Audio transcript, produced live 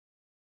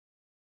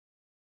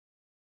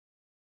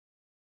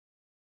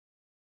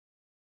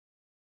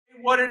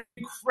What an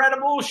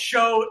incredible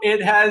show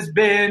it has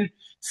been,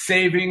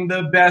 saving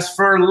the best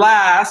for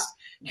last.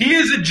 He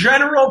is a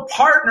general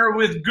partner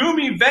with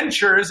Gumi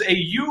Ventures, a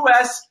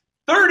U.S.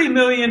 30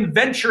 million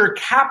venture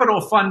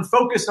capital fund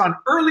focused on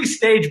early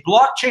stage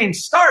blockchain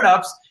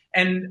startups,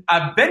 and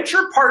a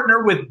venture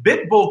partner with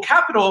BitBull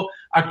Capital,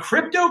 a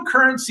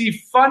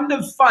cryptocurrency fund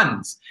of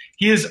funds.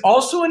 He is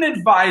also an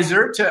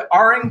advisor to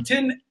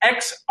Arrington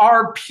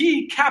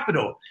XRP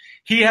Capital.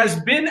 He has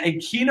been a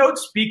keynote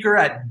speaker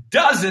at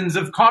dozens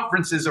of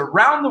conferences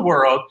around the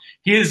world.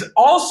 He is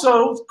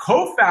also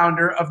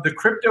co-founder of the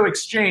crypto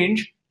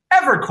exchange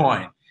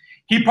Evercoin.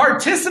 He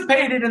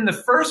participated in the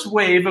first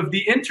wave of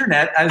the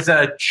internet as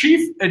a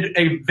chief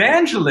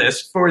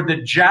evangelist for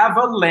the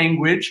Java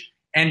language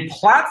and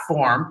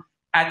platform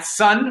at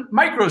Sun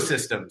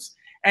Microsystems,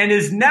 and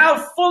is now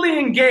fully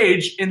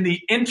engaged in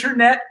the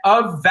Internet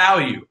of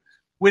Value.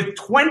 With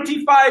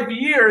 25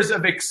 years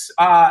of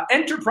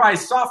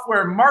enterprise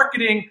software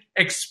marketing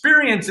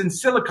experience in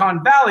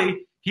Silicon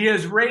Valley, he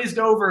has raised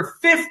over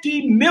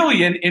 50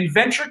 million in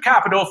venture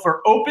capital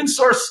for open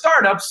source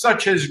startups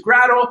such as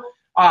Gradle,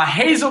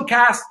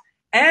 Hazelcast,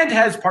 and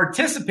has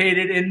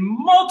participated in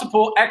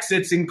multiple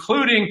exits,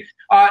 including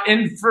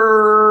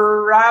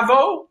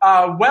Infravo,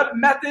 Web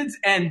Methods,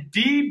 and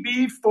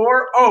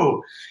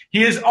DB4O.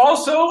 He is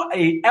also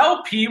a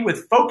LP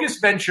with Focus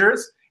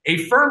Ventures, a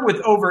firm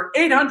with over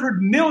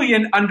 800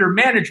 million under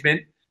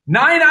management,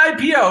 9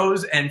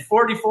 IPOs, and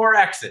 44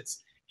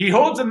 exits. He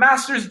holds a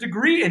master's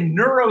degree in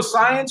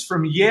neuroscience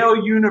from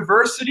Yale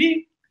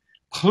University.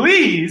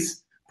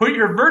 Please put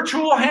your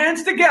virtual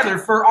hands together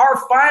for our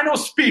final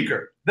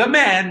speaker, the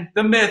man,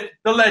 the myth,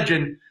 the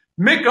legend,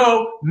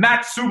 Miko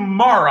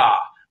Matsumura.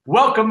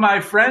 Welcome,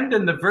 my friend,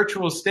 and the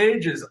virtual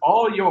stage is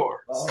all yours.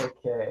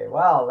 Okay,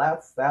 well,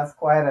 that's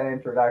quite an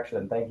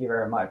introduction. Thank you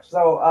very much.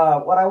 So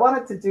what I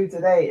wanted to do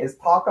today is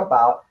talk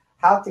about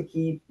how to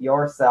keep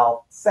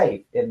yourself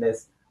safe in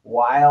this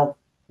wild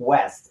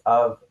west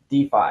of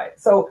DeFi.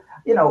 So,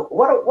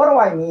 what do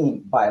I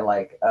mean by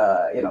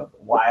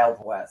wild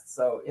west?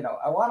 So,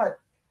 I want to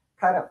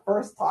kind of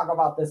first talk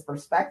about this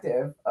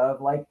perspective of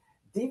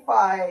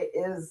DeFi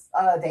is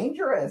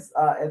dangerous.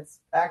 It's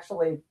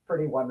actually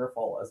pretty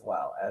wonderful as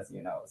well, as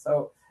you know.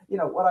 So,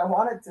 what I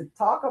wanted to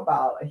talk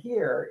about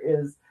here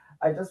is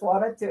I just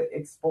wanted to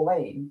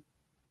explain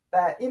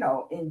that,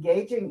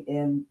 engaging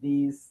in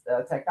these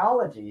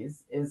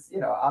technologies is,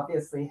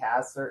 obviously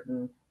has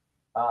certain,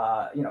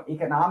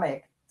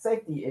 economic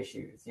safety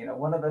issues.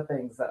 One of the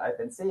things that I've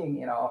been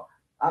seeing,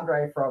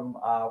 Andre from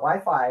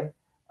Wi-Fi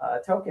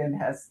Token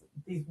has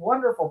these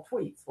wonderful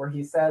tweets where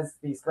he says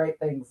these great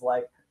things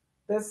like,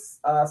 this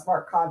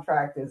smart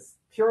contract is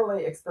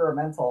purely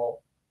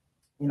experimental.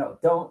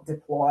 Don't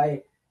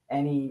deploy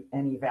any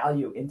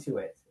value into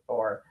it.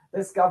 Or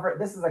this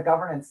is a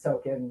governance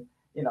token,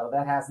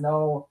 that has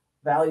no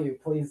value.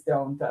 Please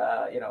don't,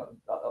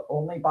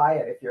 only buy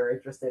it if you're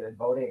interested in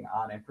voting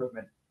on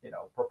improvement,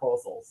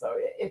 proposals. So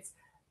it's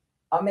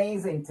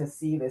amazing to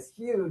see this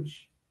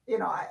huge,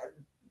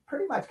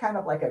 pretty much kind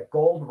of like a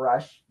gold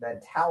rush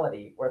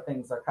mentality where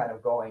things are kind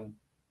of going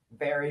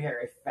very,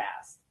 very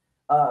fast.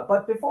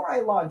 But before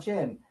I launch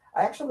in,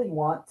 I actually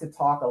want to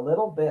talk a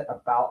little bit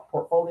about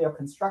portfolio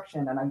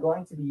construction, and I'm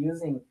going to be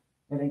using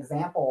an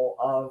example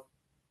of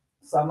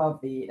some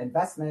of the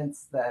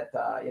investments that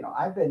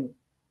I've been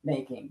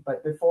making.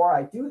 But before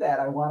I do that,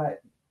 I want to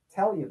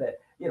tell you that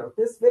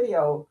this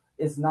video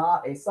is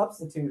not a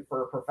substitute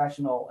for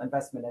professional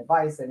investment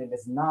advice, and it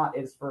is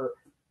for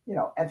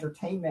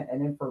entertainment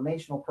and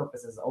informational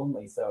purposes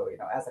only. So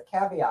as a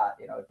caveat,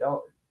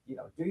 don't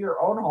do your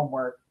own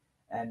homework.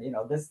 And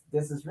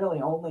this is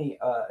really only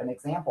an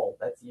example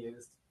that's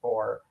used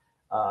for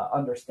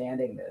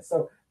understanding this.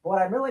 So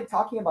what I'm really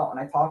talking about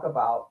when I talk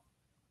about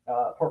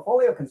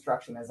portfolio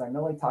construction is I'm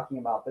really talking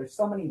about there's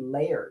so many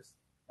layers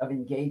of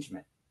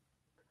engagement.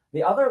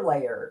 The other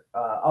layer,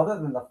 other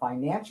than the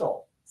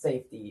financial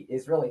safety,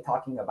 is really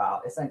talking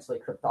about essentially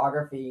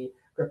cryptography,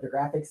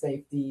 cryptographic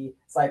safety,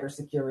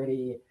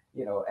 cybersecurity,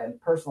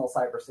 and personal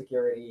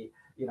cybersecurity.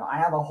 I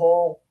have a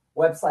whole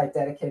website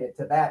dedicated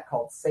to that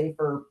called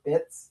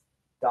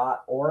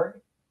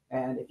saferbits.org.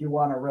 And if you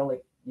want to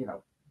really,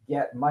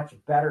 get much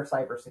better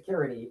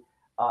cybersecurity,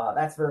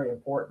 that's very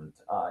important.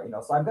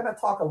 So I'm going to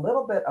talk a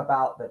little bit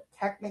about the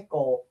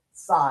technical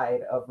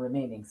side of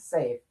remaining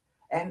safe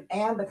and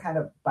the kind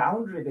of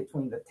boundary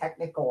between the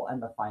technical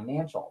and the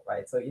financial,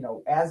 right? So,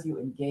 as you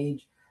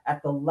engage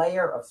at the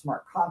layer of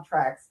smart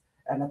contracts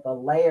and at the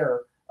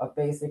layer of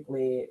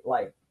basically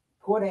like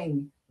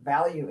putting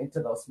value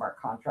into those smart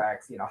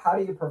contracts, how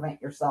do you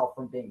prevent yourself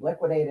from being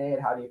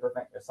liquidated? How do you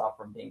prevent yourself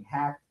from being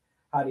hacked?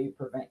 How do you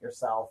prevent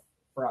yourself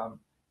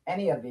from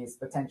any of these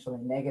potentially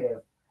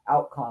negative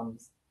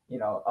outcomes,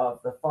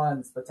 of the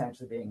funds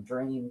potentially being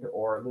drained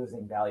or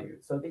losing value?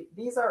 So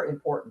these are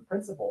important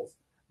principles.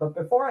 But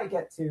before I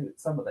get to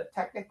some of the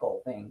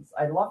technical things,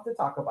 I'd love to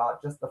talk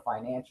about just the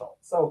financial.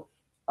 So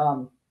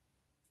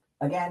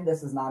again,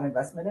 this is not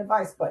investment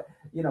advice, but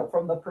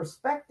from the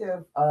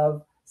perspective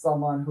of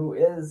someone who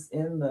is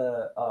in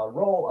the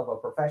role of a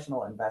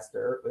professional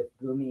investor with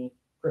Gumi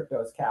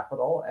Crypto's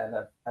capital and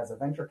as a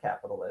venture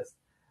capitalist.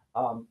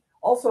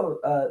 Also,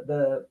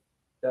 the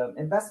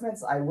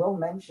investments I will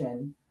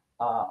mention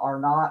are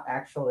not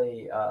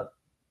actually,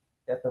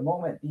 at the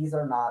moment, these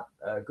are not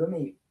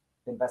Gumi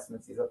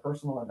investments, these are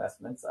personal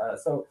investments.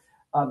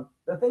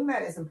 The thing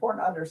that is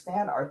important to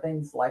understand are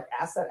things like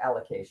asset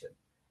allocation.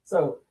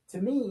 So to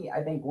me,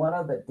 I think one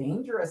of the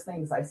dangerous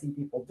things I see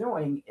people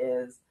doing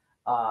is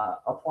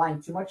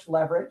applying too much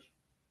leverage,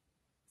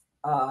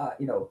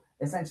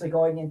 essentially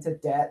going into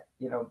debt,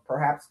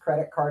 perhaps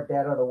credit card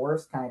debt or the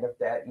worst kind of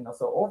debt,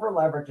 so over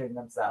leveraging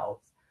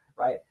themselves,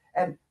 right?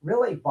 And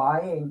really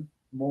buying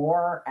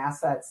more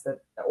assets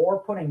or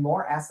putting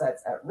more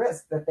assets at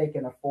risk that they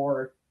can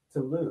afford to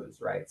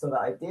lose, right? So the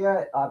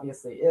idea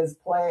obviously is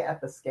play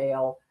at the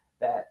scale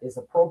that is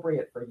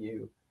appropriate for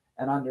you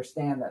and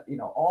understand that,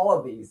 all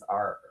of these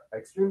are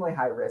extremely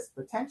high risk,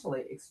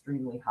 potentially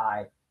extremely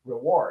high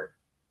reward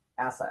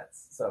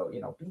assets. So,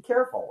 be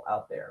careful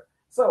out there.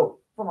 So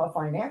from a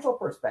financial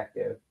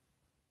perspective,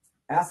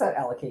 asset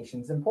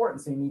allocation is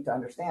important. So you need to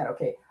understand,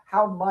 okay,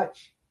 how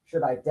much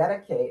should I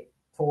dedicate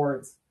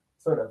towards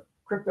sort of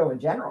crypto in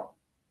general,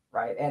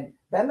 right? And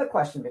then the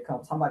question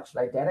becomes, how much should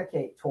I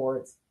dedicate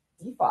towards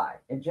DeFi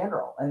in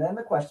general? And then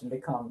the question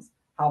becomes,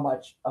 how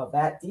much of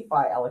that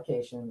DeFi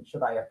allocation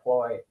should I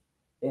employ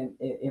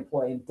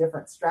in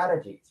different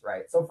strategies,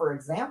 right? So for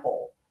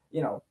example,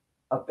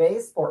 a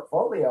base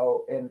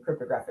portfolio in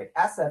cryptographic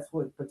assets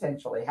would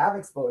potentially have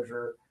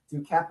exposure to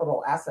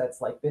capital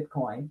assets like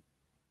Bitcoin,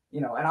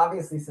 and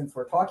obviously since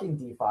we're talking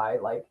DeFi,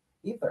 like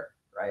Ether,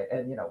 right?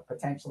 And,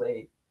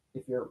 potentially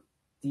if you're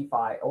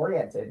DeFi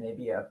oriented,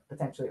 maybe a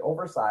potentially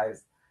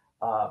oversized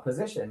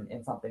position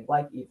in something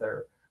like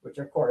Ether, which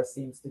of course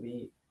seems to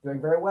be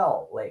doing very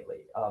well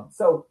lately.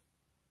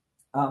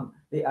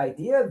 The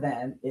idea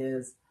then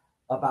is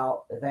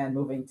about then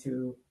moving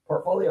to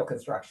portfolio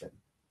construction.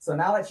 So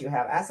now that you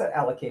have asset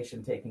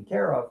allocation taken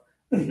care of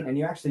and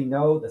you actually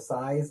know the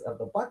size of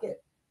the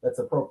bucket that's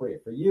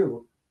appropriate for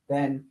you,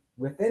 then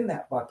within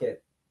that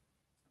bucket,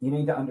 you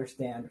need to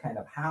understand kind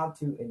of how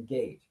to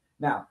engage.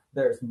 Now,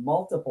 there's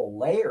multiple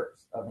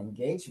layers of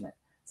engagement.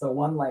 So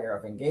one layer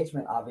of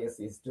engagement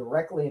obviously is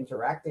directly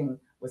interacting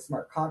with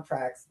smart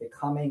contracts,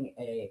 becoming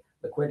a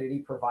liquidity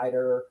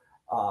provider,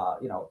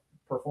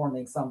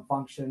 performing some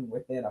function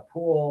within a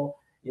pool,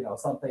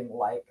 something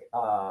like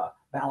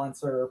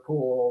balancer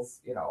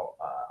pools.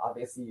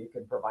 Obviously you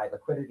can provide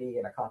liquidity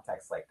in a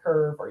context like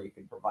Curve, or you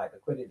can provide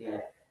liquidity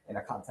in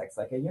a context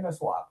like a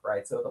Uniswap,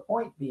 right? So the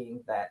point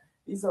being that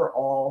these are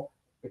all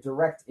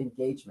direct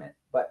engagement.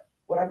 But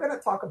what I'm going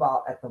to talk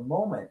about at the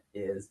moment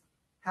is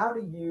how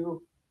do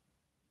you,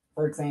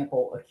 for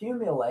example,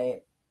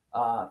 accumulate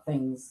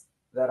things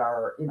that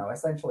are,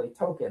 essentially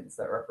tokens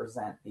that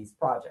represent these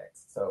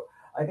projects. So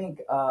I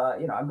think,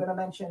 I'm going to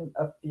mention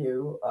a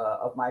few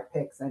of my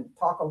picks and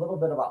talk a little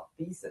bit about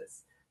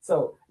thesis.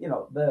 So,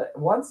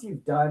 once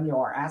you've done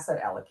your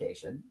asset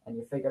allocation and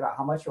you figured out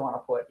how much you want to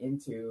put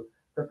into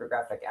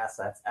cryptographic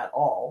assets at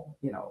all,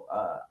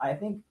 I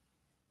think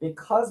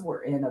because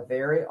we're in a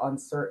very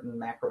uncertain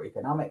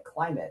macroeconomic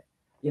climate,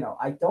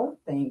 I don't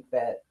think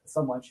that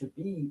someone should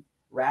be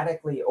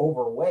radically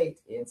overweight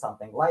in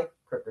something like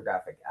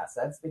cryptographic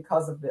assets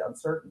because of the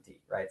uncertainty,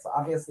 right? So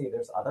obviously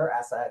there's other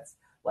assets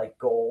like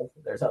gold,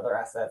 there's other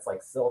assets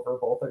like silver,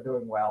 both are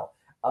doing well.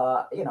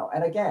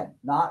 And again,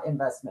 not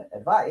investment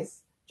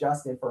advice,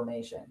 just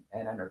information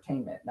and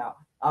entertainment. Now,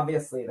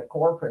 obviously the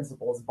core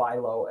principle is buy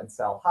low and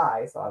sell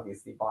high. So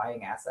obviously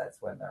buying assets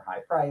when they're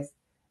high priced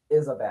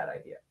is a bad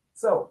idea.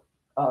 So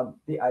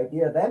the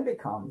idea then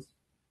becomes,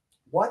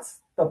 what's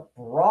the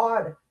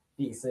broad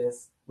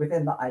thesis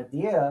within the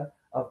idea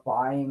of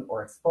buying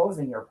or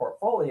exposing your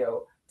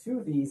portfolio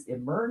to these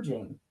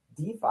emerging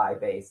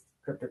DeFi-based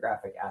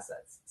cryptographic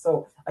assets?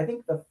 So I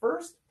think the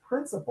first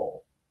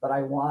principle that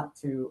I want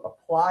to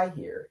apply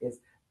here is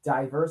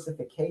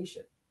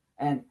diversification.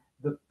 And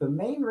the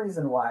main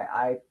reason why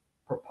I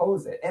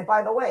propose it, and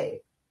by the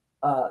way,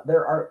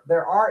 there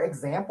are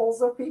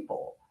examples of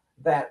people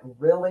that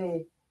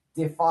really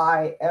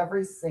defy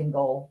every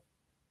single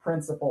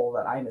principle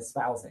that I'm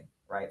espousing,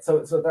 right?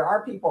 So there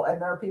are people,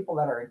 and there are people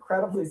that are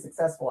incredibly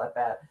successful at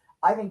that.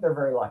 I think they're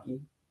very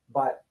lucky,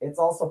 but it's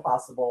also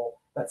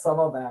possible that some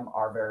of them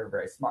are very,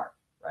 very smart,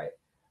 right?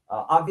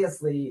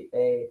 Obviously,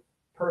 a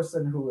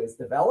person who is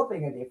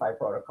developing a DeFi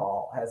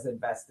protocol has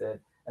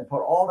invested and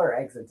put all their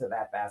eggs into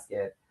that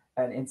basket.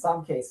 And in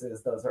some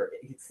cases, those are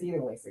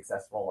exceedingly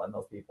successful, and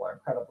those people are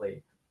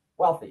incredibly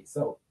wealthy.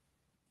 So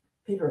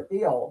Peter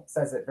Thiel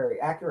says it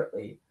very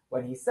accurately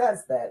when he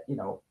says that,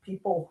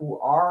 people who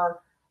are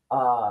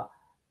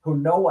who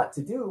know what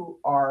to do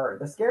are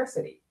the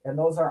scarcity, and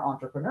those are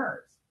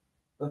entrepreneurs.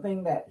 The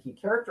thing that he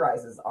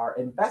characterizes are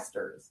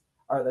investors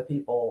are the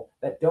people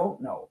that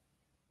don't know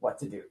what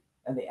to do.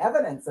 And the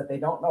evidence that they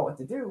don't know what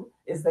to do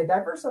is they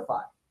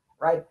diversify,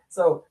 right?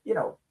 So,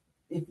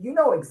 if you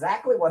know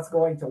exactly what's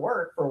going to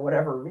work for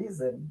whatever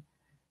reason,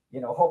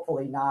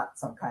 hopefully not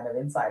some kind of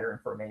insider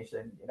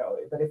information,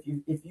 but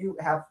if you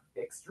have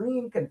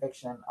extreme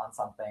conviction on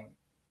something,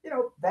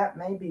 that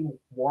may be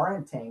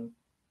warranting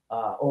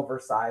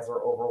oversized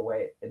or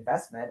overweight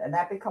investment, and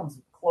that becomes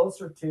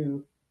closer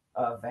to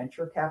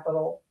venture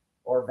capital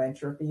or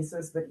venture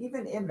thesis. But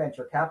even in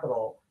venture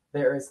capital,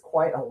 there is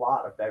quite a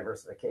lot of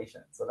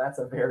diversification. So that's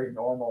a very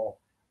normal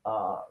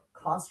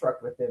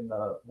construct within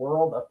the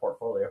world of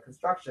portfolio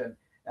construction.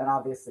 And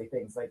obviously,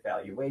 things like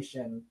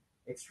valuation,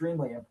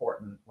 extremely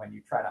important when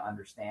you try to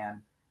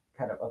understand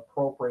kind of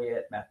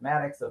appropriate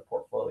mathematics of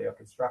portfolio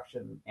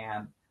construction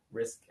and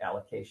risk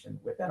allocation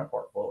within a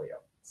portfolio.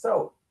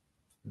 So,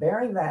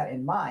 bearing that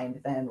in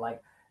mind, then,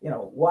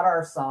 what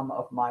are some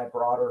of my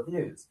broader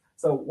views?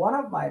 So, one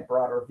of my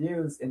broader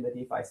views in the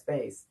DeFi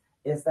space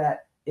is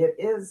that it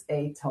is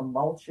a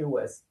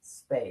tumultuous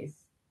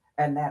space,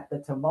 and that the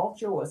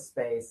tumultuous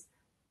space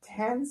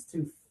tends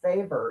to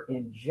favor,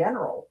 in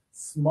general,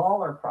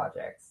 smaller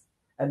projects,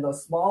 and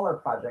those smaller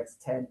projects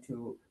tend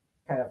to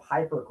kind of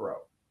hyper grow.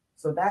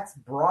 So that's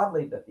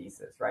broadly the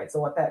thesis, right? So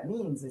what that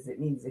means is, it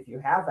means if you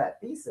have that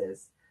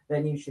thesis,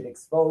 then you should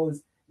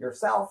expose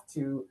yourself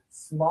to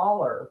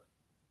smaller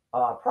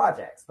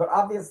projects. But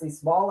obviously,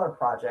 smaller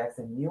projects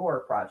and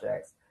newer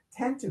projects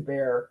tend to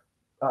bear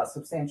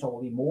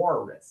substantially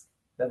more risk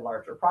than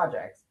larger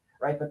projects,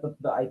 right? But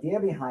the idea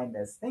behind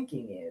this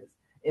thinking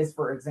is,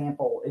 for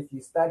example, if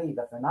you study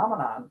the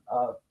phenomenon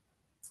of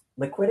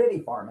liquidity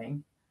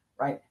farming,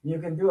 right, you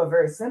can do a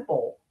very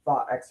simple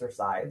thought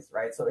exercise,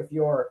 right? So if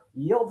you're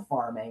yield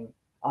farming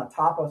on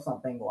top of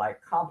something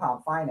like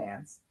compound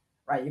finance,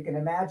 right, you can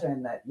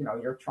imagine that,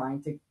 you're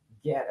trying to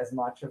get as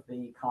much of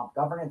the comp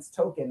governance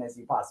token as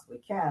you possibly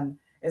can,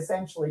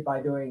 essentially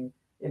by doing,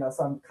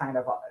 some kind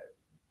of,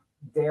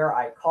 dare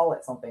I call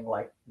it something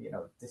like,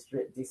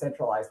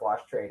 decentralized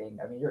wash trading.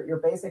 I mean, you're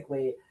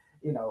basically,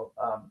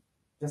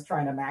 just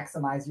trying to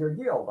maximize your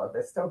yield of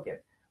this token,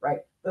 right?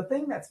 The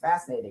thing that's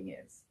fascinating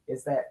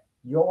is that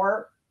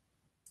your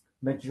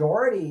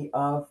majority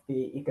of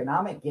the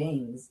economic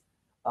gains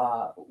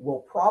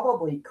will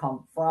probably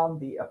come from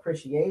the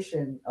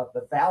appreciation of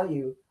the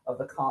value of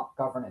the comp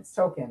governance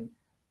token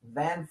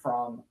than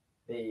from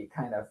the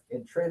kind of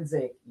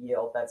intrinsic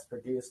yield that's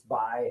produced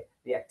by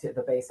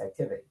the base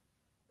activity,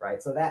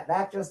 right? So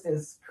that just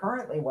is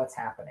currently what's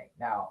happening.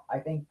 Now, I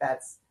think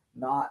that's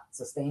not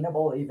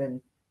sustainable.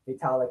 Even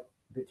Vitalik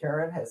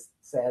Buterin has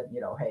said,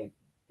 hey,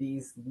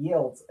 these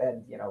yields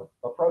and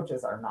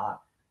approaches are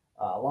not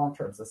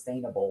long-term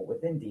sustainable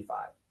within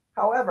DeFi.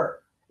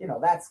 However,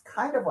 that's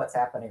kind of what's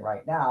happening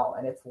right now,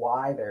 and it's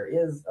why there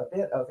is a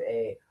bit of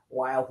a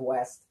Wild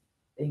West,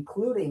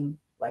 including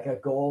like a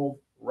gold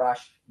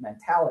rush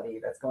mentality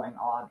that's going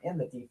on in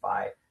the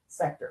DeFi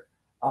sector.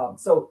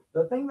 So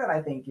the thing that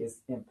I think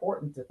is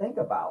important to think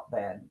about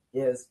then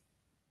is,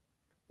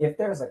 if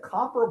there's a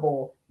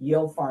comparable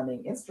yield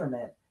farming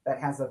instrument that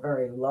has a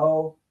very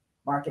low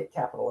market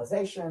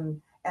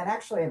capitalization and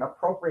actually an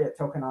appropriate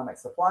tokenomic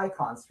supply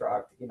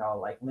construct,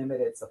 like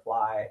limited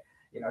supply.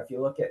 If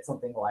you look at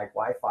something like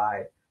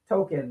Wi-Fi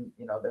token,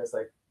 there's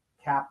a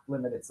capped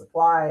limited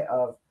supply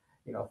of,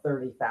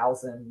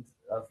 30,000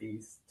 of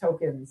these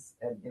tokens.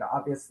 And,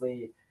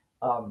 obviously,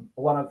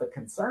 one of the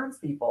concerns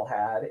people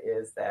had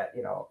is that,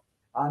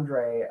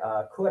 Andre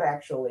could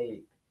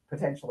actually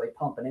potentially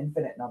pump an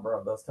infinite number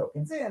of those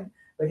tokens in,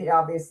 but he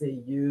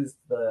obviously used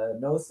the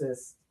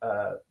Gnosis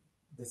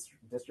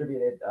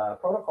distributed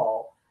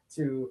protocol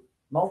to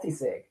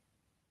multisig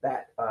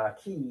that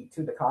key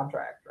to the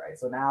contract, right?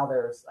 So now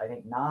there's, I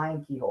think,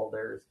 9 key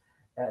holders,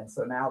 and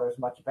so now there's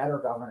much better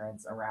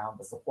governance around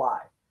the supply,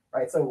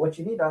 right? So what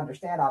you need to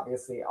understand,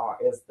 obviously,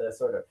 is the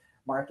sort of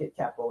market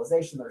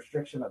capitalization, the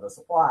restriction of the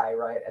supply,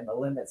 right, and the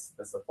limits to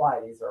the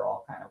supply. These are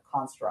all kind of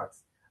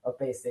constructs of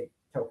basic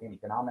token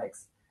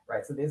economics,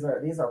 right? So these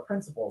are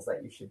principles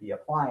that you should be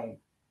applying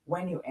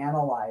when you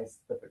analyze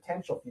the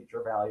potential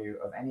future value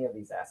of any of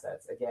these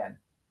assets. Again,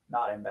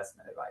 not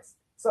investment advice.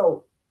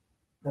 So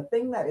the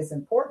thing that is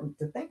important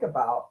to think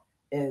about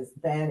is,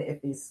 then,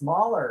 if these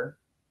smaller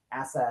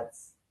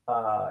assets,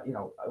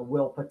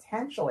 will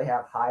potentially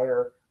have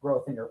higher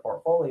growth in your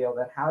portfolio,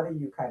 then how do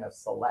you kind of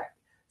select?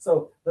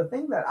 So the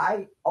thing that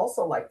I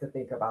also like to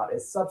think about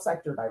is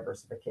subsector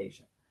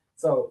diversification.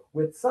 So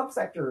with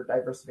subsector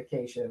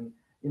diversification,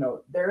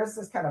 there is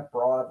this kind of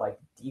broad, like,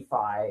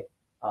 DeFi,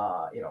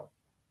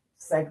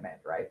 segment,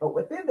 right? But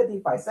within the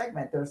DeFi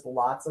segment, there's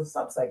lots of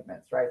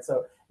subsegments, right?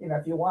 So,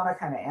 if you want to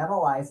kind of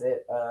analyze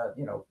it,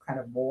 kind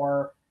of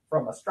more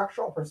from a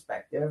structural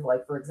perspective,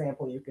 like, for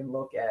example, you can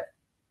look at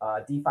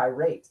DeFi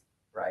Rate,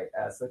 right?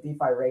 So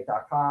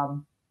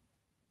DeFiRate.com,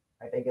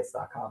 I think it's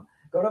 .com.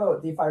 Go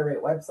to the DeFi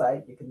Rate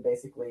website. You can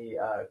basically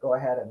go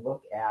ahead and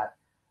look at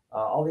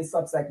all these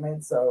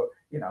subsegments. So,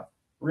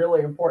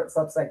 really important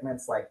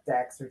subsegments like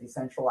DEX or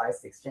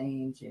decentralized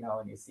exchange, and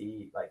you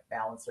see like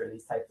Balancer,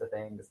 these types of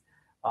things.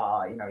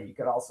 You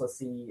could also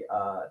see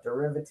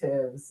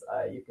derivatives.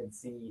 You can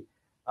see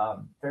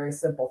very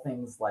simple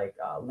things like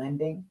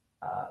lending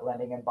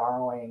and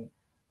borrowing,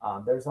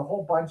 There's a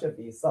whole bunch of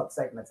these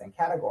subsegments and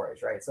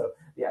categories, right? So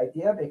the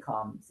idea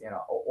becomes,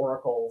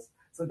 oracles.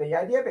 So the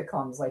idea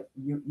becomes like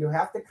you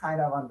have to kind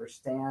of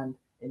understand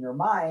in your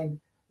mind,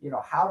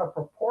 how to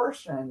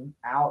proportion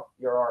out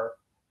your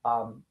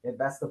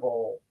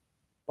investable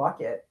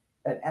bucket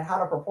and how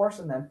to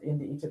proportion them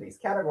into each of these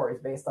categories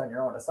based on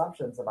your own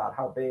assumptions about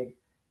how big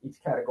each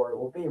category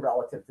will be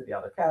relative to the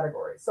other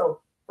categories.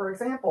 So, for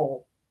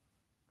example,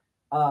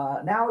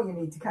 now you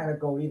need to kind of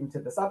go even to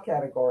the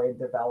subcategory and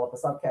develop a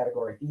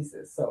subcategory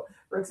thesis. So,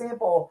 for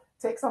example,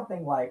 take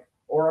something like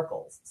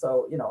oracles.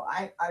 So,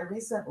 I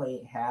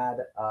recently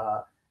had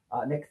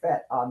Nick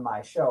Fett on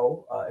my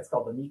show. It's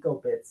called the Miko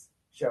Bits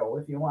Show.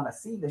 If you want to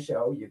see the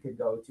show, you can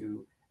go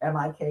to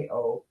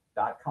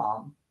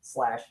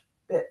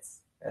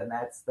miko.com/bits, and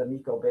that's the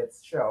Miko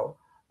Bits Show.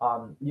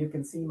 You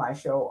can see my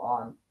show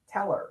on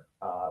Teller,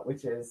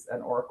 which is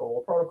an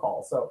Oracle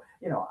protocol. So,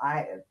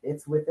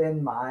 it's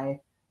within my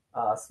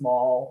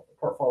small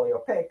portfolio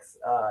picks.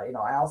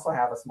 I also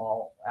have a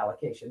small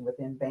allocation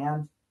within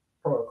Band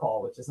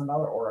Protocol, which is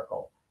another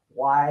Oracle.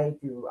 Why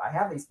do I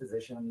have these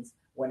positions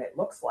when it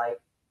looks like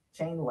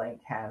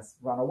Chainlink has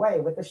run away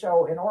with the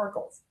show in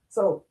Oracles?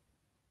 So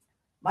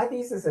my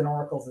thesis in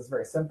Oracles is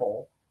very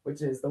simple,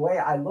 which is the way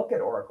I look at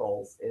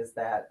Oracles is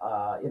that,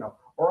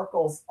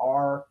 Oracles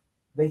are,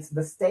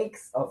 the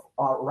stakes of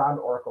around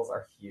Oracles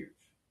are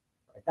huge.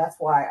 Right? That's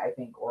why I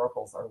think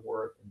Oracles are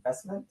worth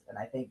investment. And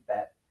I think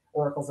that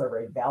Oracles are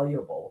very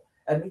valuable.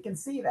 And we can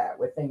see that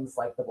with things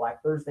like the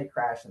Black Thursday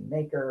crash and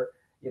Maker.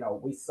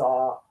 We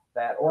saw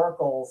that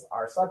Oracles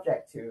are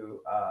subject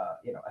to,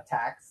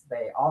 attacks.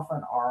 They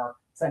often are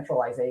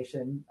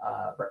centralization,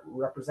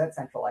 represent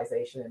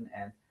centralization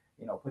and,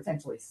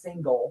 potentially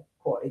single,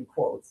 quote, in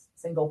quotes,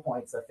 single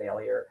points of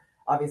failure.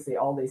 Obviously,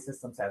 all these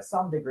systems have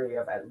some degree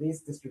of at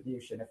least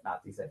distribution, if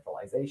not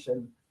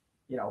decentralization,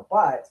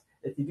 but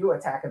if you do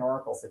attack an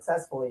Oracle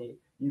successfully,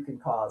 you can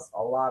cause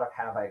a lot of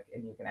havoc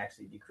and you can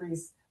actually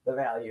decrease the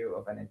value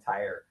of an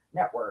entire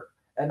network.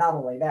 And not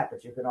only that,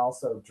 but you can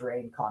also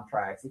drain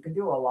contracts. You can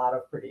do a lot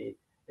of pretty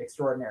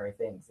extraordinary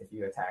things if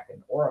you attack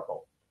an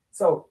Oracle.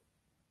 So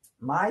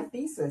my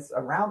thesis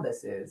around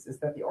this is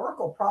that the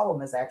Oracle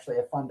problem is actually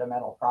a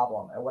fundamental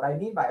problem. And what I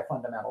mean by a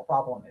fundamental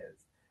problem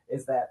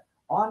is that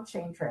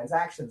on-chain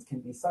transactions can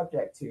be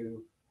subject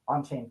to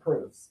on-chain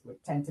proofs,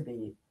 which tend to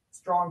be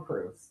strong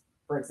proofs.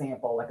 For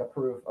example, like a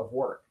proof of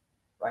work,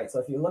 right? So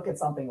if you look at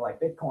something like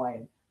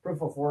Bitcoin,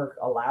 proof of work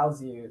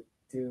allows you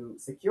to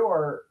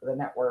secure the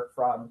network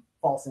from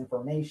false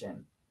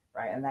information,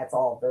 right? And that's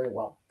all very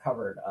well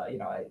covered.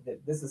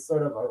 This is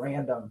sort of a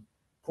random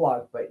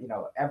plug, but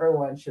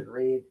everyone should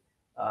read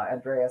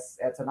Andreas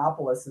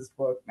Antonopoulos'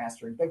 book,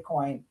 Mastering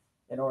Bitcoin,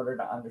 in order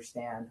to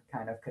understand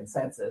kind of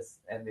consensus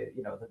and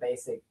the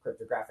basic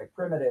cryptographic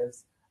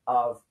primitives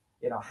of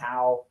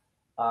how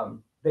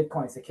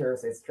Bitcoin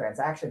secures its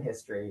transaction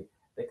history,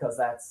 because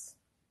that's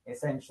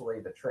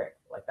essentially the trick.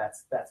 Like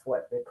that's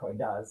what Bitcoin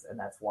does, and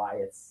that's why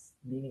it's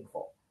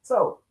meaningful.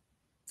 So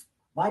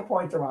my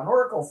point around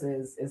oracles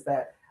is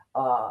that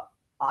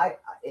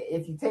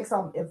if you take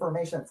some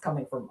information that's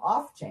coming from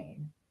off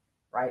chain,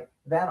 right,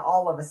 then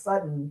all of a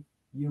sudden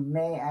you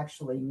may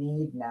actually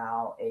need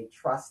now a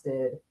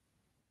trusted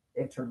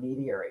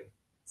intermediary.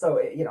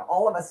 So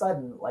all of a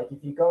sudden, like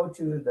if you go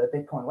to the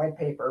Bitcoin white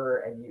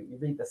paper and you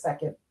read the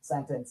second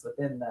sentence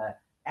within the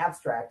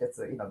abstract, it's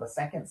the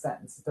second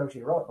sentence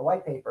Satoshi wrote in the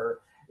white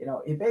paper.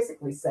 It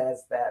basically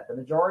says that the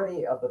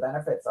majority of the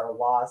benefits are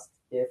lost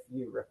if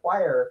you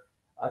require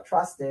a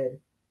trusted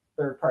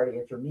third-party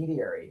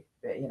intermediary.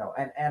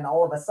 And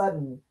all of a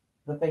sudden,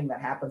 the thing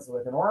that happens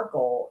with an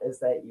oracle is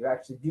that you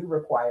actually do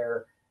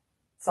require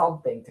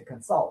something to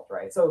consult,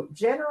 right? So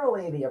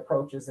generally, the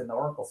approaches in the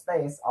oracle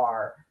space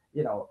are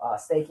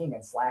staking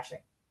and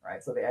slashing,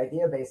 right? So the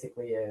idea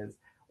basically is,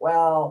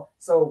 well,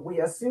 so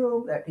we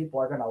assume that people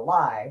are going to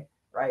lie,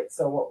 right?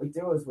 So what we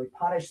do is we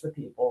punish the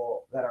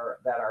people that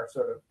are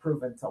sort of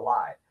proven to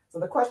lie. So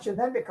the question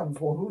then becomes,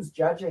 well, who's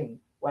judging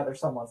whether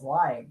someone's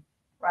lying,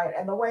 right?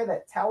 And the way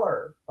that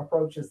Teller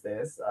approaches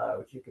this,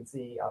 which you can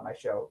see on my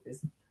show,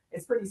 is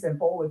it's pretty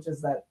simple, which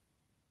is that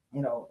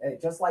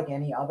just like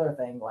any other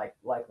thing, like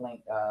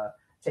Link,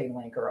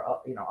 Chainlink, or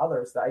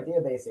others, the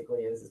idea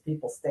basically is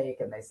people stake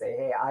and they say,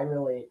 hey, I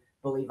really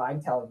believe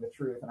I'm telling the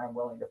truth and I'm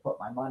willing to put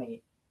my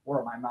money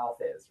where my mouth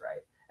is,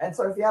 right? And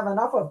so if you have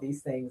enough of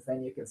these things,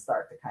 then you can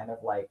start to kind of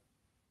like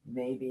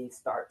maybe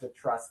start to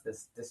trust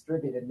this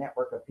distributed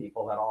network of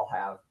people that all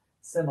have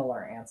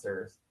similar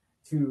answers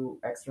to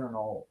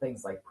external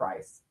things like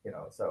price.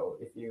 So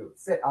if you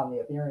sit on the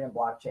Ethereum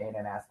blockchain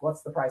and ask,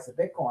 what's the price of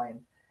Bitcoin?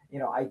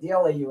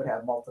 Ideally you would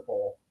have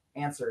multiple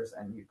answers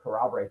and you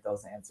corroborate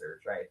those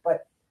answers, right?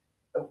 But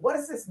what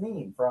does this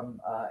mean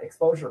from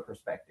exposure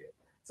perspective?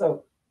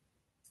 So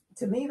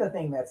to me, the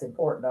thing that's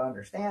important to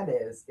understand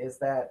is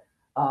that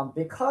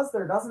because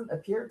there doesn't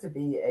appear to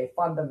be a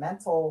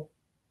fundamental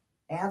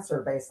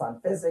answer based on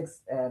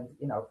physics and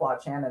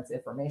Claude Shannon's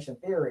information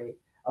theory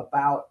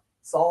about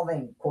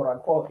solving quote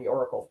unquote the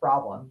oracle's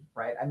problem,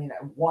 right? I mean,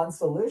 one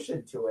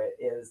solution to it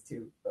is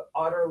to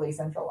utterly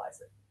centralize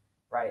it,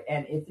 right?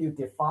 And if you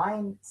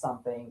define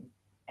something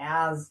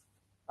as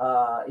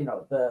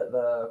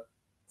the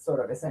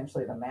sort of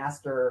essentially the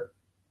master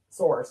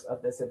source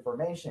of this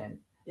information,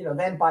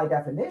 then by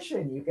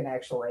definition you can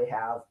actually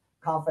have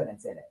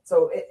confidence in it.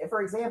 So,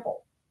 for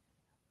example,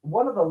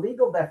 one of the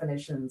legal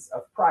definitions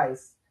of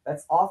price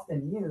that's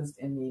often used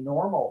in the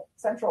normal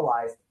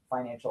centralized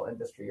financial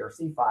industry, or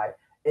CFI,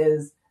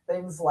 is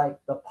things like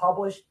the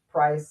published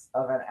price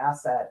of an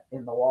asset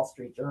in the Wall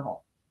Street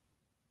Journal.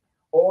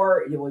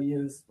 Or you will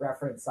use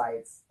reference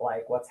sites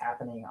like what's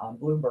happening on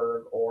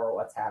Bloomberg, or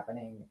what's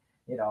happening,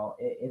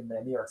 in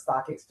the New York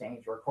Stock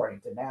Exchange, or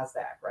according to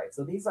NASDAQ, right?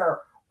 So these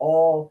are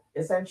all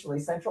essentially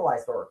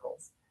centralized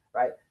oracles,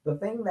 right? The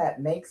thing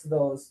that makes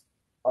those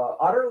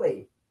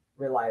utterly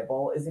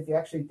reliable is if you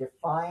actually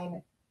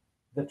define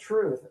the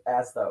truth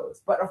as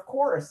those. But of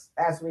course,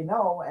 as we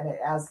know, and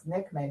as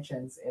Nick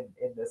mentions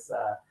in this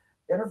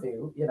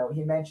interview,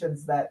 he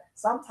mentions that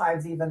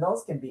sometimes even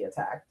those can be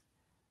attacked,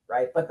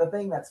 right? But the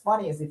thing that's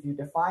funny is if you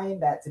define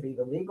that to be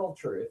the legal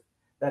truth,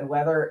 then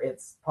whether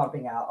it's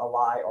pumping out a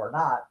lie or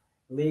not,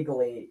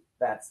 legally,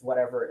 that's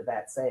whatever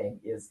that's saying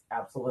is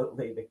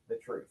absolutely the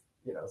truth,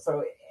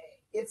 So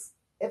it's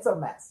a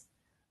mess.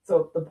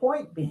 So the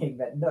point being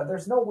that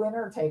there's no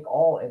winner take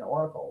all in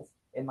oracles,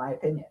 in my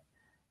opinion.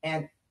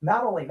 And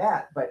not only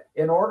that, but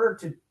in order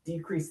to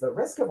decrease the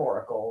risk of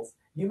oracles,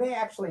 you may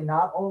actually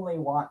not only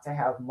want to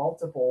have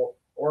multiple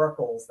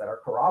oracles that are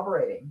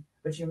corroborating,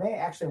 but you may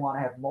actually want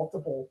to have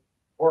multiple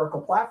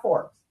oracle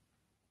platforms.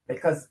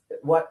 Because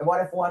what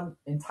if one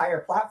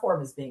entire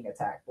platform is being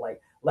attacked?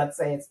 Like, let's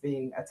say it's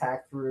being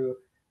attacked through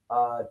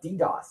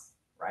DDoS,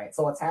 right?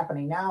 So what's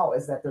happening now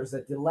is that there's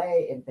a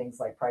delay in things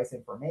like price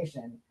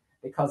information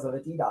because of a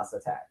DDoS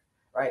attack,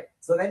 right?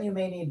 So then you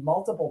may need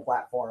multiple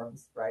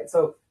platforms, right?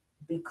 So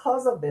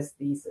because of this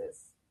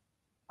thesis,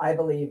 I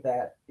believe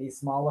that these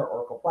smaller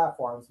oracle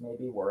platforms may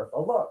be worth a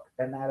look.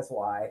 And that is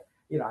why,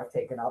 I've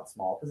taken up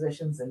small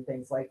positions in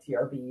things like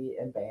TRB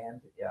and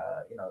Band,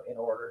 in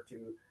order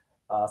to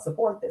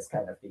support this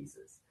kind of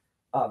thesis.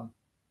 What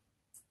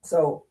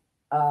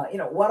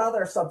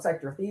other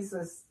subsector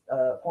thesis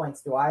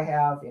points do I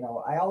have?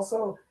 I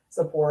also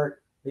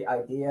support the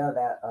idea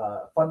that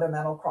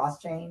fundamental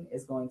cross-chain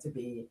is going to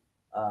be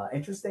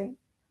interesting.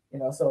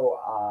 So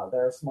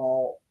there are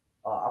small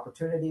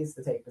opportunities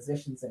to take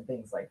positions in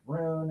things like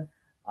Rune,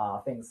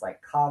 things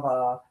like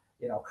Kava.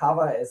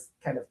 Kava is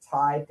kind of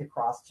tied to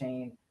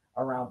cross-chain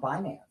around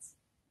Binance,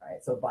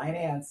 right? So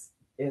Binance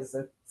is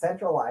a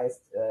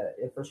centralized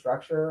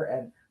infrastructure,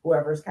 and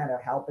whoever's kind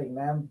of helping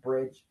them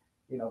bridge,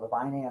 the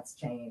Binance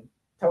chain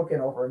token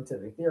over into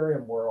the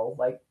Ethereum world,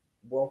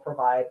 will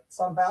provide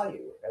some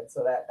value, and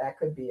so that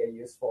could be a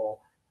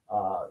useful,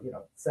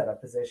 set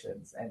of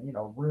positions. And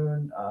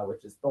Rune,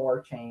 which is Thor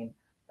chain,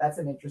 that's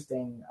an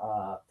interesting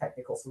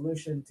technical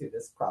solution to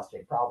this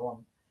cross-chain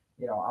problem.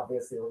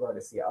 Obviously we're going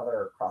to see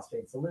other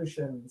cross-chain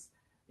solutions,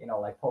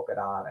 like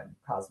Polkadot and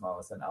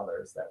Cosmos and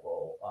others that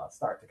will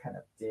start to kind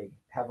of dig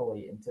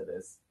heavily into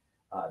this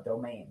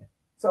domain.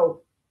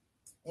 So,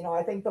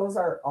 I think those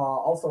are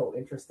also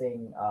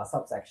interesting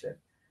subsection.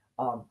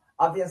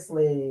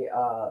 Obviously,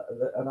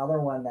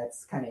 another one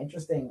that's kind of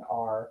interesting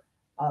are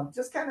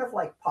just kind of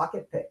like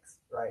pocket picks,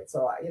 right?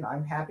 So,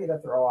 I'm happy to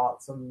throw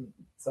out some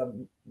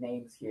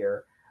names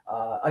here.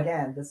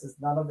 Again,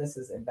 none of this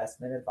is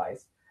investment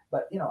advice,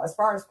 but as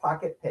far as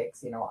pocket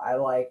picks, I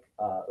like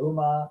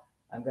UMA.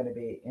 I'm going to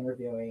be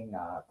interviewing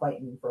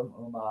Clayton from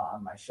UMA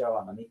on my show,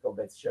 on the Miko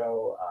Bits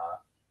show.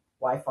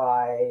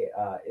 Wi-Fi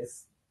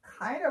is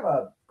kind of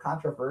a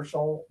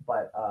controversial,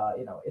 but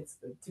it's,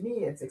 to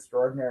me, it's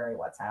extraordinary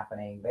what's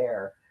happening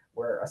there,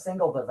 where a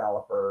single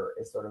developer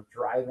is sort of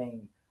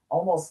driving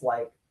almost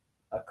like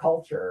a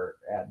culture,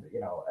 and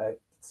a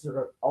sort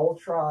of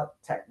ultra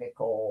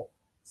technical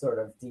sort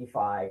of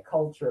DeFi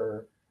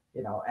culture,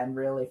 and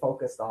really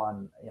focused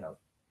on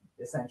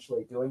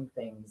essentially doing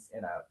things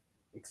in a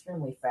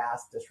extremely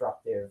fast,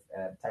 disruptive,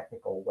 and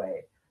technical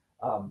way.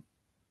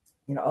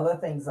 Other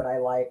things that I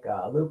like,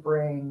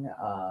 Loopring,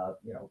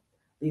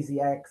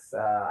 BZX.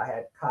 I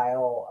had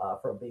Kyle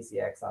from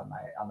BZX on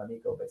the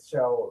Miko Bits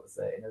show. It was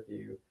an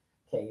interview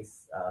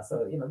case.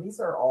 So these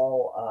are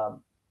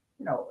all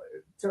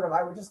sort of,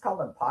 I would just call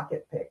them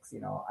pocket picks.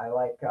 I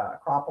like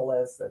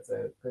Acropolis. That's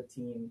a good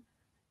team.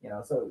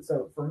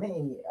 So for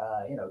me,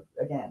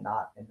 again,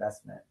 not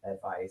investment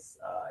advice.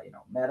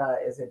 Meta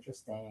is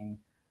interesting.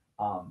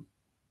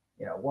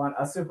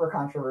 A super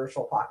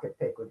controversial pocket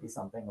pick would be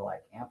something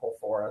like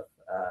Ampleforth.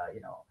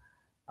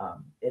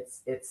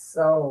 It's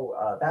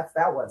so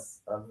that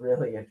was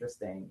really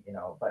interesting.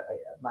 But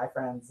my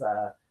friends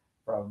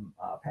from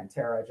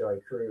Pantera, Joey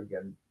Krug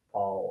and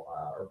Paul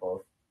are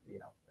both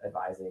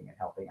advising and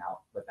helping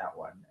out with that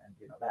one, and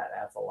that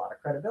adds a lot of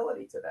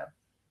credibility to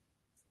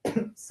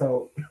them.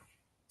 So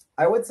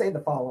I would say the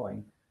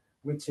following,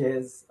 which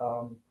is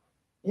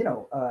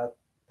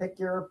pick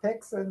your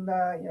picks and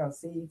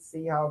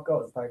see how it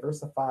goes.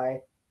 Diversify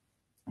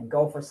and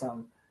go for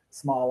some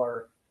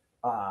smaller,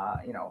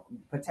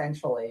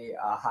 potentially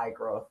high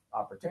growth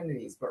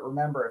opportunities. But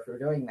remember, if you're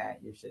doing that,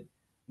 you should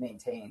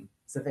maintain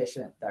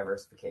sufficient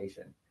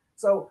diversification.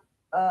 So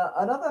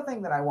another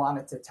thing that I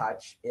wanted to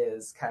touch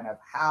is kind of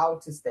how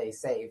to stay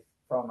safe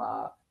from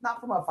a, not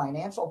from a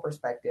financial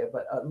perspective,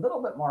 but a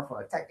little bit more from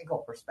a technical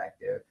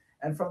perspective.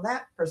 And from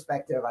that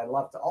perspective, I'd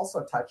love to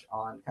also touch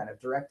on kind of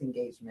direct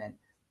engagement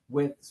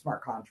with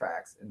smart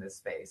contracts in this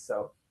space.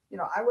 So,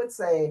 I would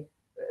say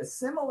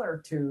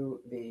similar to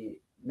the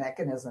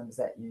mechanisms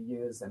that you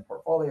use in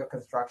portfolio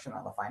construction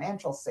on the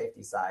financial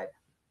safety side,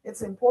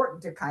 it's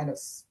important to kind of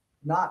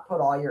not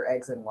put all your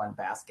eggs in one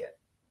basket,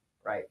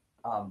 right?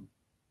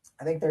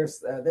 I think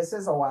this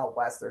is a wild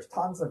west. There's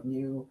tons of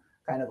new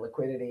kind of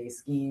liquidity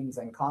schemes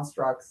and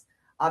constructs.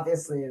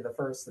 Obviously, the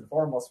first and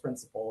foremost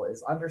principle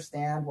is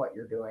understand what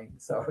you're doing.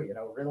 So,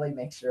 really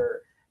make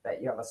sure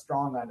that you have a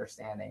strong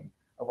understanding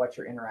of what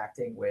you're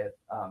interacting with.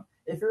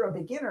 If you're a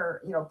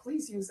beginner,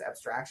 please use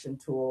abstraction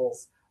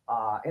tools.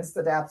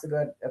 Instadap's a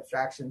good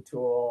abstraction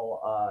tool.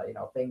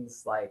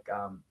 Things like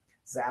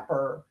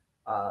Zapper.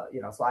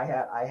 So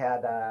I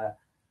had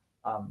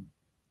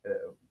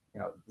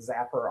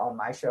Zapper on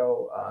my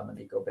show, on the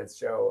Miko Bits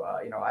show.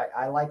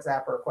 I like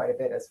Zapper quite a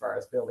bit as far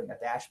as building a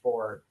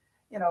dashboard.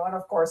 And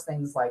of course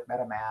things like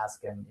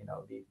MetaMask and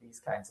these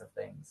kinds of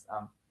things.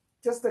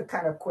 Just a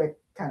kind of quick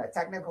kind of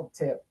technical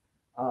tip.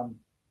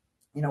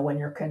 When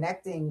you're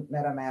connecting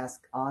MetaMask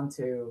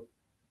onto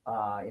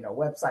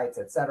websites,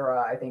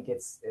 etc., I think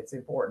it's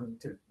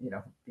important to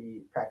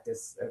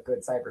practice a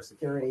good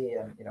cybersecurity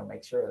and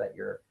make sure that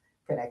you're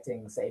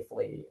connecting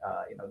safely.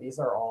 These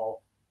are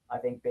all, I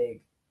think,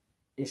 big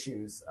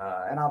issues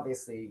and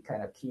obviously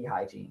kind of key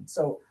hygiene.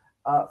 So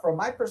from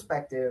my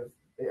perspective,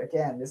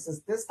 again,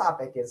 this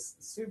topic is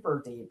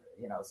super deep.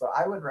 So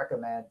I would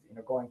recommend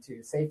going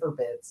to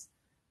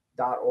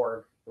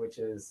saferbits.org, which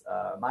is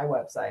my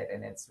website,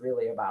 and it's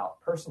really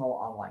about personal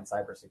online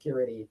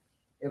cybersecurity.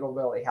 It'll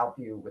really help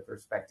you with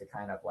respect to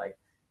kind of like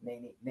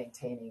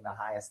maintaining the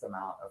highest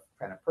amount of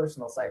kind of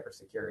personal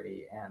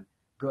cybersecurity and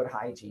good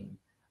hygiene.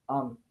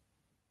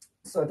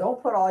 So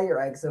don't put all your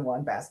eggs in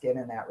one basket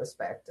in that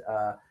respect.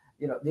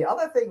 The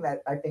other thing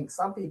that I think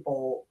some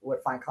people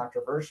would find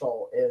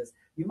controversial is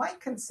you might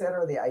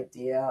consider the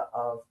idea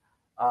of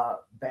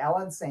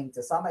balancing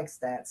to some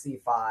extent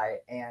CeFi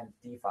and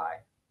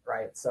DeFi,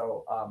 right?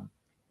 So,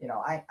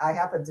 I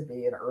happen to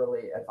be an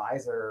early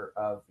advisor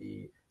of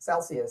the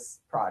Celsius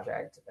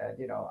project, and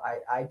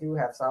I do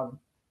have some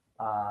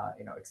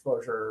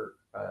exposure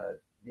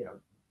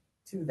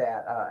to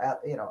that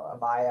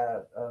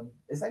via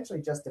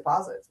essentially just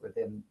deposits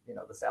within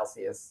the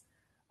Celsius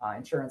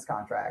insurance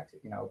contract,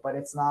 but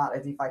it's not a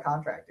DeFi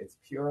contract. It's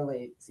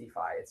purely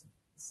CeFi. It's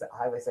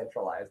highly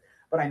centralized,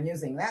 but I'm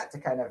using that to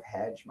kind of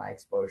hedge my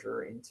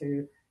exposure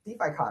into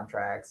DeFi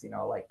contracts,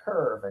 like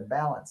Curve and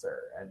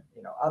Balancer and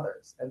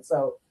others. And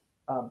so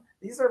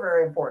these are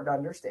very important to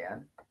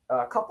understand.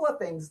 A couple of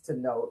things to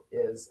note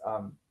is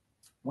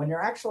when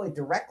you're actually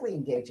directly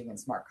engaging in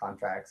smart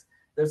contracts,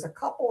 there's a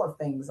couple of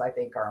things I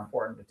think are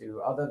important to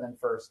do other than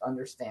first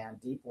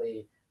understand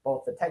deeply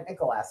both the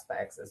technical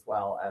aspects as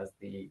well as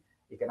the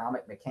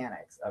economic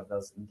mechanics of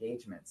those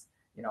engagements.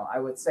 I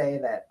would say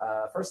that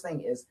first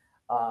thing is,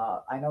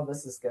 I know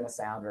this is going to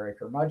sound very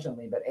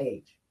curmudgeonly, but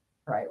age,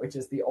 right? Which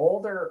is the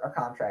older a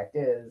contract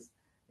is,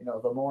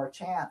 the more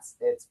chance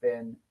it's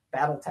been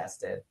battle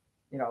tested.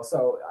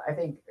 So I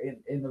think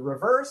in the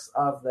reverse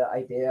of the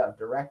idea of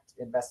direct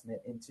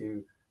investment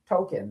into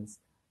tokens,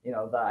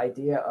 the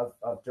idea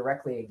of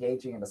directly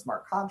engaging in a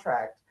smart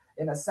contract,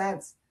 in a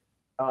sense,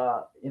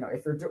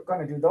 if you're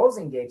going to do those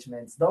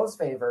engagements, those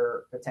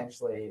favor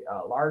potentially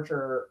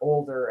larger,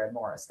 older, and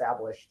more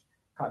established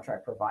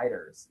contract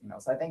providers.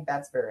 So I think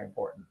that's very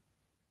important.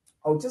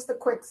 Oh, just a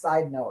quick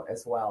side note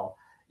as well.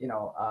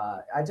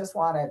 I just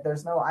wanted,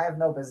 I have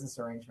no business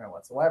arrangement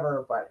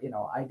whatsoever, but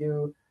I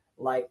do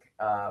like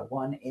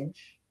 1inch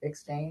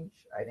Exchange.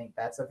 I think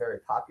that's a very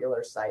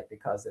popular site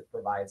because it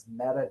provides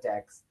meta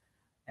DEX,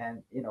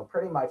 and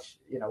pretty much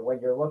when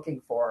you're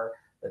looking for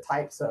the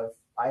types of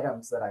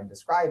items that I'm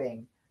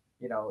describing,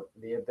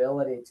 the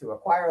ability to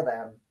acquire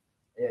them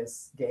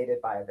is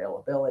gated by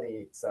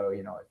availability. So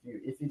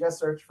if you just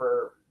search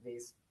for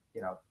these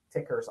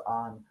tickers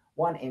on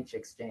 1inch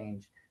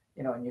Exchange,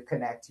 and you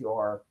connect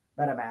your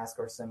MetaMask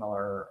or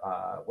similar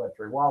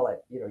Web3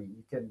 wallet,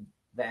 you can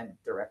then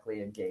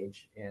directly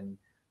engage in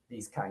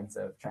these kinds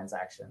of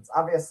transactions.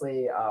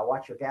 Obviously,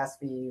 watch your gas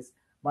fees.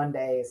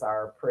 Mondays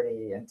are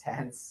pretty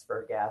intense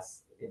for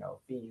gas,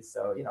 fees.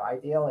 So,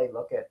 ideally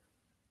look at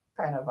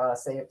kind of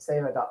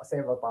save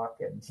a buck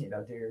and,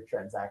 do your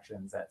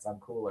transactions at some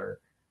cooler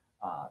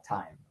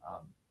time.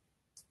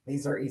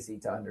 These are easy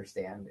to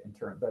understand in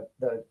terms,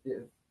 the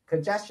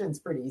congestion's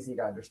pretty easy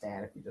to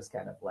understand if you just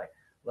kind of like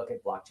look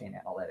at blockchain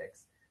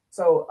analytics.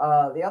 So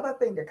the other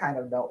thing to kind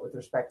of note with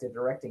respect to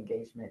direct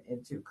engagement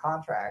into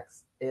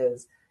contracts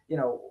is,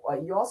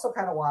 you also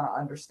kind of want to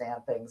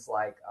understand things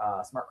like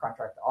smart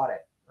contract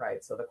audit,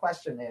 right? So the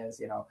question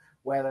is,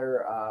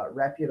 whether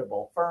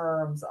reputable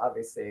firms,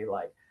 obviously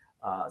like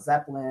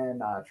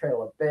Zeppelin,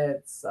 Trail of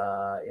Bits,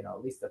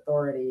 Least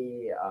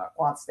Authority,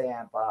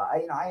 QuantStamp.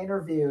 I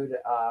interviewed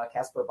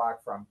Casper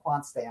Bach from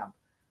QuantStamp,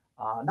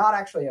 not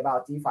actually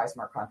about DeFi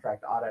smart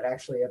contract audit,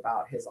 actually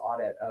about his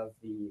audit of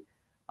the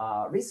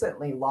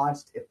recently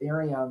launched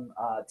Ethereum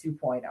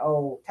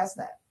 2.0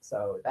 testnet.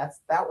 So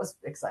that's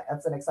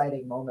an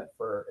exciting moment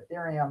for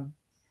Ethereum.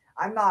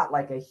 I'm not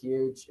like a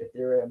huge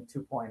Ethereum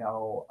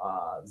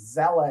 2.0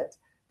 zealot,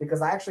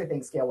 because I actually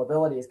think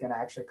scalability is going to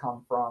actually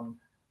come from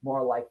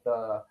more like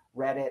the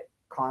Reddit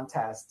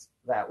contest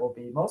that will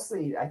be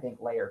mostly, I think,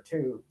 layer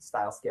 2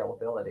 style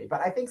scalability.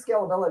 But I think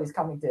scalability is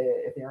coming to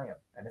Ethereum,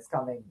 and it's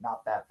coming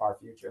not that far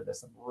future. There's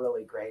some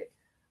really great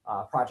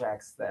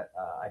projects that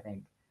I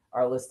think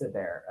are listed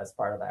there as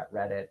part of that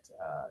Reddit,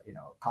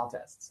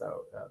 contest.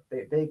 So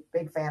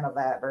big fan of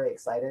that. Very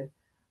excited.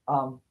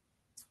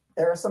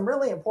 There are some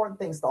really important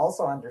things to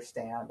also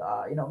understand.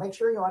 Make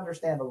sure you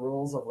understand the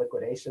rules of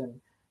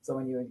liquidation. So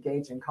when you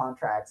engage in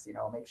contracts,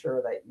 make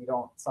sure that you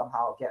don't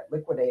somehow get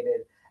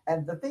liquidated.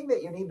 And the thing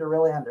that you need to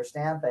really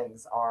understand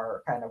things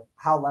are kind of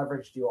how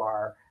leveraged you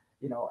are,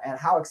 and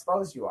how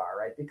exposed you are,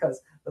 right?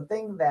 Because the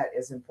thing that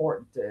is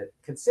important to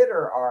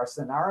consider are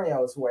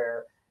scenarios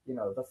where,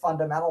 the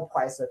fundamental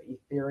price of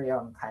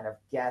Ethereum kind of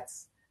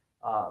gets,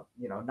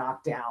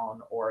 knocked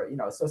down, or,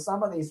 so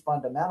some of these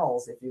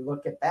fundamentals, if you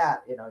look at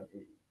that,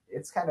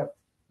 it's kind of,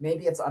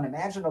 maybe it's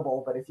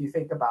unimaginable, but if you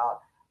think about,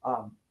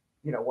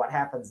 what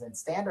happens in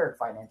standard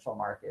financial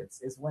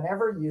markets is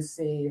whenever you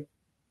see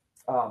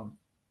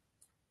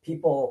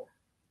people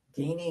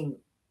gaining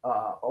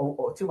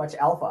too much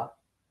alpha,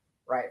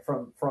 right,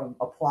 from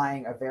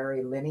applying a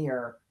very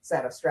linear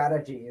set of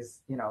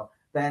strategies,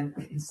 then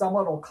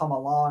someone will come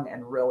along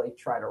and really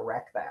try to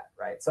wreck that,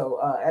 right? So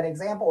an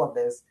example of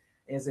this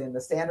is in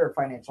the standard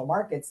financial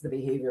markets, the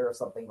behavior of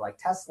something like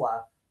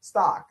Tesla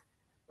stock,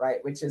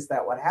 right? Which is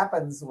that what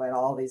happens when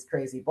all these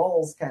crazy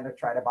bulls kind of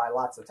try to buy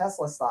lots of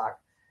Tesla stock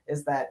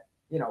is that,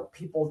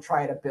 people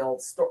try to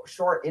build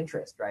short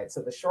interest, right?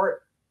 So the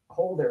short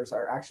holders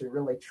are actually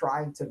really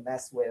trying to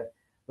mess with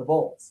the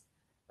bulls,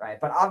 right?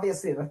 But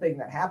obviously the thing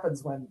that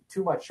happens when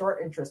too much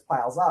short interest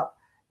piles up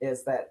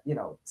is that,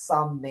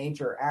 some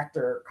major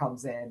actor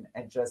comes in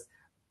and just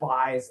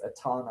buys a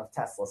ton of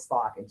Tesla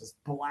stock and just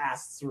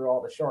blasts through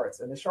all the shorts,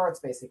 and the shorts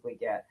basically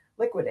get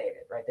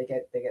liquidated, right? They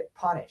get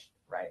punished,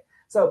 right?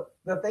 So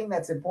the thing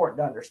that's important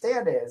to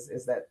understand is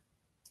that,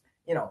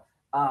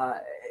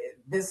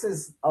 this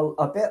is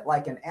a bit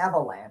like an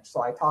avalanche.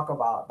 So I talk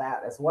about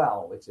that as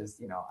well, which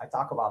is, I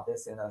talk about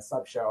this in a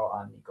sub show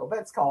on Miko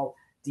Bits called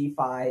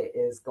DeFi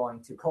is going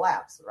to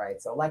collapse,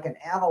 right? So like an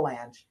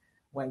avalanche,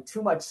 when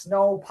too much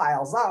snow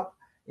piles up,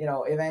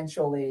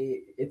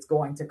 eventually it's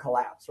going to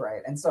collapse,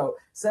 right? And so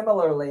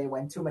similarly,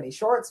 when too many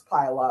shorts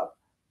pile up,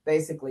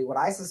 basically what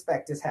I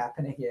suspect is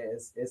happening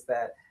is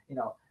that,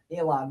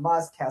 Elon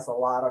Musk has a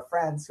lot of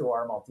friends who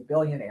are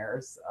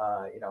multi-billionaires,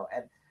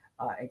 and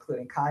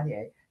including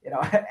Kanye,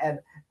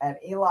 and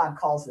Elon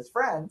calls his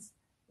friends,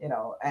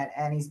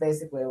 and he's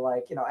basically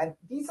like, and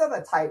these are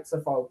the types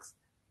of folks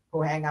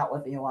who hang out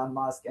with Elon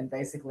Musk and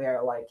basically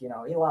are like,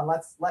 Elon,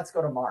 let's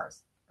go to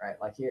Mars, right?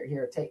 Like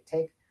here,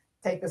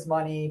 take this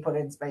money, put it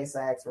in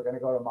SpaceX. We're going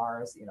to go to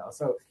Mars,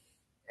 So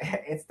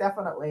it's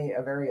definitely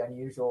a very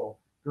unusual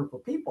group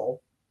of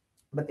people.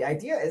 But the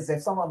idea is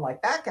if someone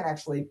like that can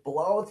actually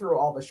blow through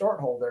all the short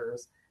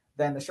holders,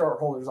 then the short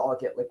holders all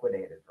get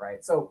liquidated,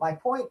 right? So my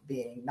point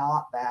being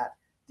not that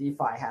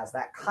DeFi has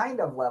that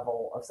kind of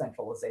level of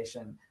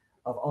centralization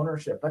of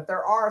ownership, but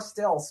there are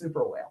still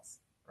super whales,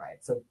 right?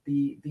 So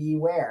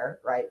beware,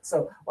 right?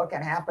 So what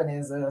can happen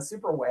is a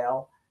super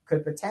whale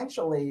could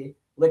potentially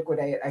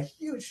liquidate a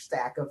huge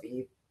stack of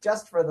ETH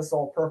just for the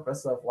sole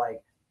purpose of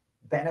like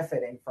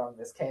benefiting from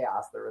this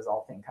chaos, the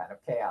resulting kind of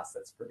chaos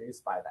that's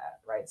produced by that,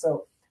 right?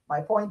 So my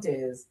point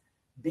is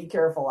be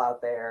careful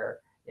out there,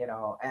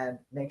 and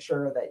make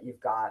sure that you've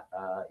got,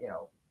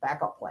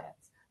 backup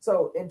plans.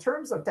 So in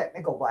terms of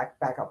technical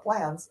backup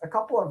plans, a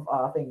couple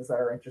of things that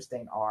are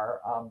interesting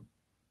are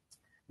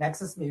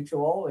Nexus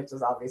Mutual, which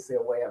is obviously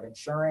a way of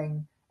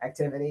ensuring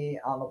activity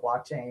on the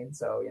blockchain.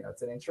 So,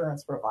 it's an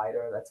insurance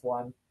provider. That's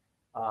one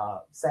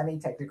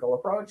semi-technical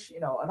approach.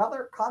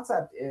 Another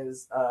concept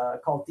is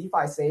called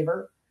DeFi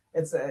Saver.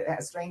 It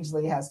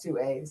strangely has two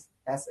A's,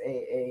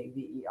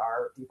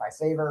 SAAVER, DeFi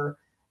Saver.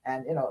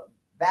 And,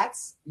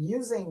 that's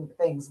using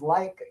things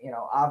like,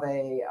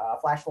 Aave,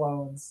 flash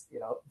loans,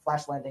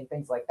 flash lending,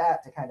 things like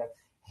that to kind of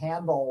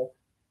handle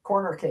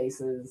corner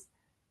cases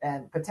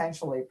and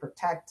potentially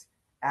protect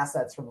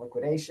assets from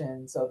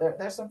liquidation. So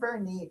there's some very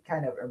neat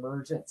kind of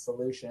emergent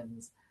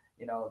solutions,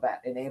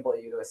 that enable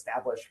you to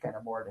establish kind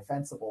of more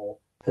defensible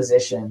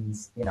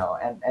positions,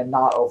 and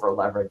not over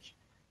leverage.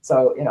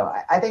 So,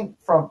 I think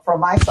from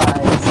my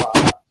side,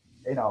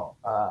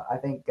 I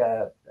think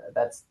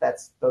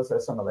those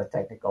are some of the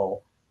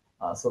technical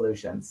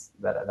solutions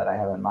that I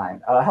have in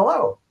mind.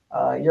 Hello,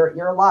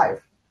 you're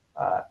live.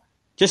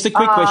 Just a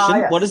quick question.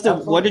 Yes,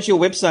 what is your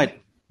website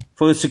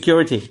for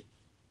security?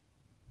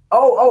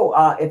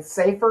 It's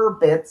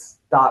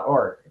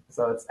saferbits.org.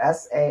 So it's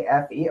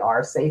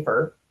SAFER,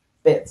 safer,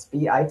 bits,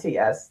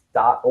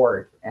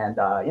 bits.org. And,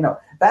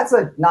 that's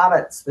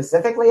not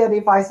specifically a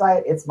DeFi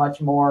site. It's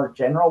much more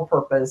general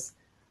purpose,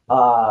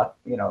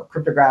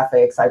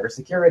 cryptographic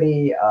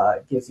cybersecurity.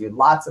 Gives you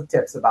lots of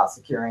tips about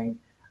securing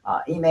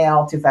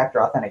email,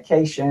 two-factor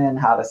authentication,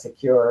 how to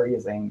secure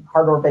using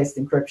hardware-based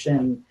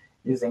encryption,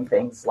 using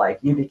things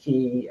like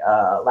YubiKey,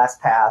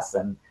 LastPass,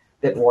 and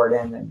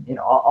Bitwarden, and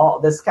all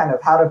this kind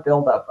of how to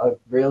build up a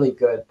really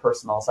good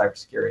personal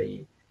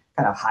cybersecurity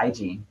kind of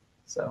hygiene.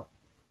 So,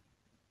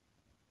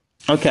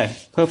 okay,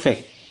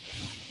 perfect.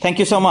 Thank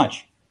you so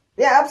much.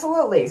 Yeah,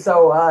 absolutely.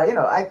 So,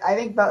 I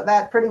think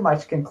that pretty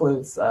much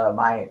concludes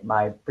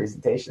my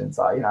presentation.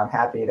 So, I'm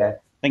happy to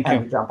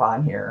have you jump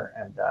on here,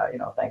 and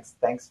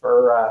thanks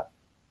for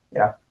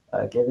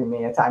giving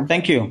me a time.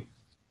 Thank you.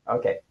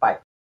 Okay, bye.